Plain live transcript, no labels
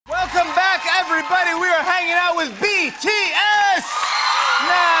are hanging out with BTS!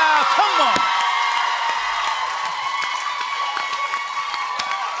 Now, come on.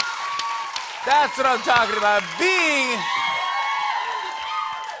 That's what I'm talking about.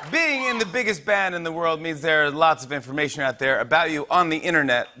 Being in the biggest band in the world means there are lots of information out there about you on the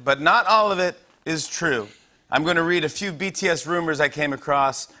internet, but not all of it is true. I'm going to read a few BTS rumors I came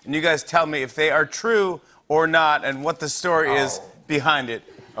across, and you guys tell me if they are true or not and what the story is behind it.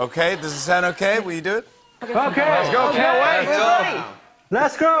 Okay? Does it sound okay? Will you do it? Okay. Let's go. Can't wait.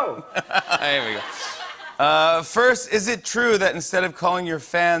 Let's go. Here we go. First, is it true that instead of calling your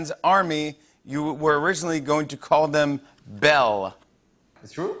fans ARMY, you were originally going to call them Bell?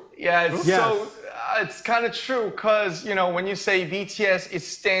 It's true? Yeah, it's kind of true because, you know, when you say BTS, it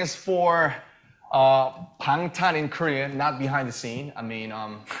stands for Bangtan in Korean, not behind the scene. I mean,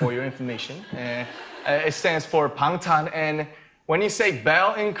 for your information. It stands for Bangtan, and when you say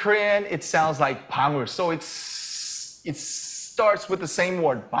Bell in Korean, it sounds like Bangul. So it starts with the same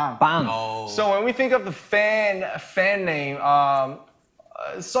word, Bang. Bang. Oh. So when we think of the fan name,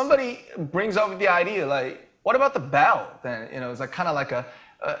 somebody brings up the idea like, what about the bell? Then, you know, it's like kind of like a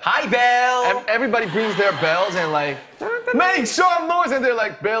hi, Bell. Everybody brings their bells and like make some noise, and they're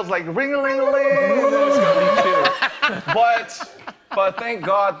like bells like ring-a-ling-a-ling. It's gonna be cute. But thank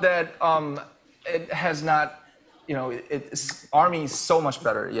God that it has not, you know, ARMY is so much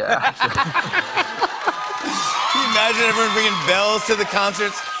better. Yeah. Can you imagine everyone bringing bells to the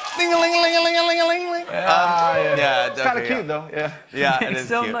concerts? Ding-a-ling-a-ling-a-ling-a-ling-a-ling. Yeah. It's kind of cute though. Yeah. Yeah, it is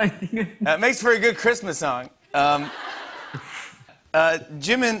cute. It makes for a good Christmas song.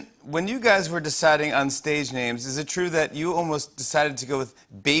 Jimin, when you guys were deciding on stage names, is it true that you almost decided to go with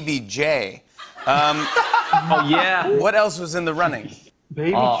Baby J? Oh, yeah. What else was in the running?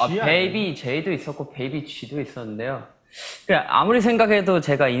 베이비 J도 있었고 베이비 G도 있었는데요. 그냥 아무리 생각해도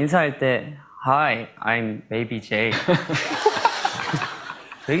제가 인사할 때 Hi, I'm Baby J.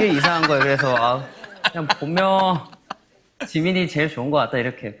 되게 이상한 거예요. 그래서 그냥 보면 지민이 제일 좋은 것 같다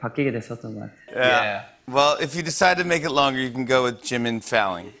이렇게 바뀌게 됐었던 것 같아요. Yeah. Well, if you decide to make it longer, you can go with Jimin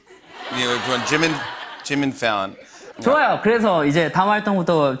Fallon. You know, if you want Jimin Fallon. 좋아요. 그래서 이제 다음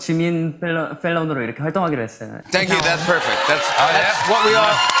활동부터 지민 펠런으로 이렇게 활동하기로 했어요. Thank you. That's perfect. That's what we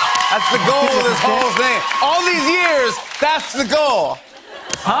are. That's the goal of this whole thing. All these years, that's the goal.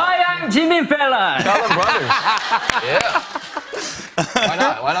 Hi, I'm Jimin Fallon. Fallon brothers. Yeah. Why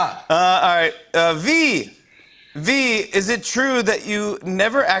not? Why not? All right. V, is it true that you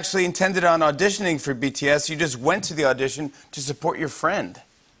never actually intended on auditioning for BTS? You just went to the audition to support your friend?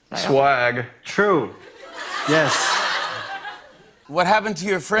 Swag. True. Yes. What happened to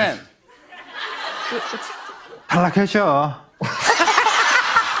your friend? 탈락했죠.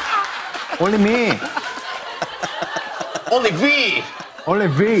 Only me. Only V. Only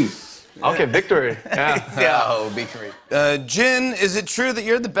V. Okay, victory. Yeah. Oh, victory. Jin, is it true that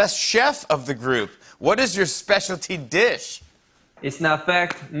you're the best chef of the group? What is your specialty dish? It's not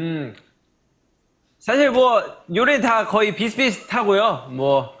fact. 사실 뭐 요리 다 거의 비슷비슷하고요.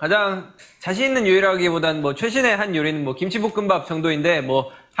 뭐 가장 자신 있는 요리라기보단 뭐 최신의 한 요리는 뭐 김치볶음밥 정도인데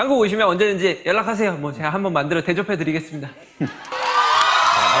뭐 한국 오시면 언제든지 연락하세요. 뭐 제가 한번 만들어 대접해 드리겠습니다.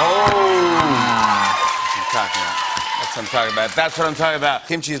 That's what I'm talking about. That's what I'm talking about.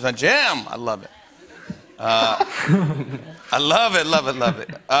 Kimchi is my jam. I love it. I love it.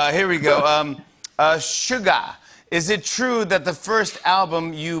 Here we go. Suga, is it true that the first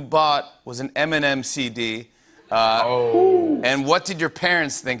album you bought was an Eminem CD? And what did your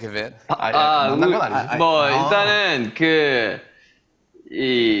parents think of it? 뭐 일단은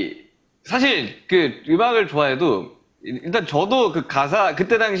사실 음악을 좋아해도 일단 저도 그 가사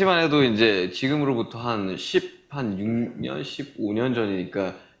그때 당시만 해도 이제 지금으로부터 한 6년, 15년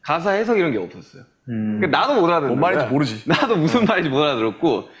전이니까 가사 해석 이런 게 없었어요. 그러니까 나도 못 알아듣는 뭔 말인지 모르지. 나도 무슨 말인지 못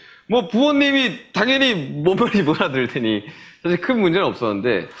알아들었고 뭐 부모님이 당연히 뭔 말인지 못 알아들을 테니 사실 큰 문제는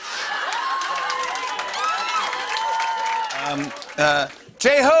없었는데.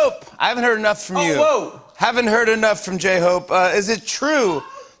 J-Hope, I haven't heard enough from you. Whoa. Haven't heard enough from J-Hope. Is it true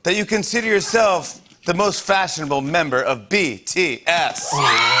that you consider yourself the most fashionable member of BTS?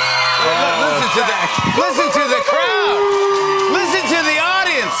 Listen to the crowd. Listen to the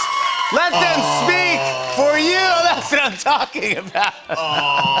audience. Let them speak for you. That's what I'm talking about.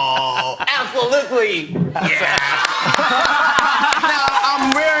 Absolutely. Yeah. Now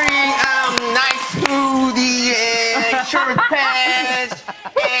I'm wearing nice hoodie, shirt pants,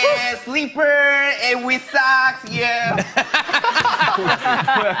 and sleeper, and with socks. Yeah.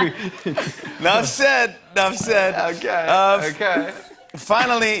 Enough said. Okay.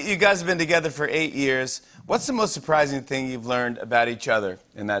 Finally, you guys have been together for 8 years. What's the most surprising thing you've learned about each other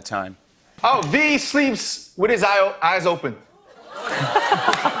in that time? Oh, V sleeps with his eyes open.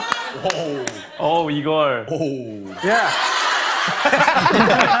 이걸. Yeah.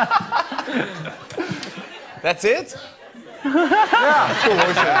 That's it?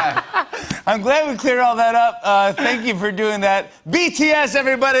 I'm glad we cleared all that up. Thank you for doing that. BTS,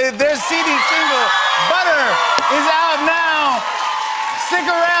 everybody, their CD single, Butter, is out now. Stick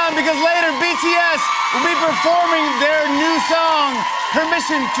around because later BTS will be performing their new song,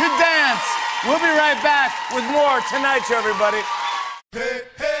 Permission to Dance. We'll be right back with more Tonight Show, everybody.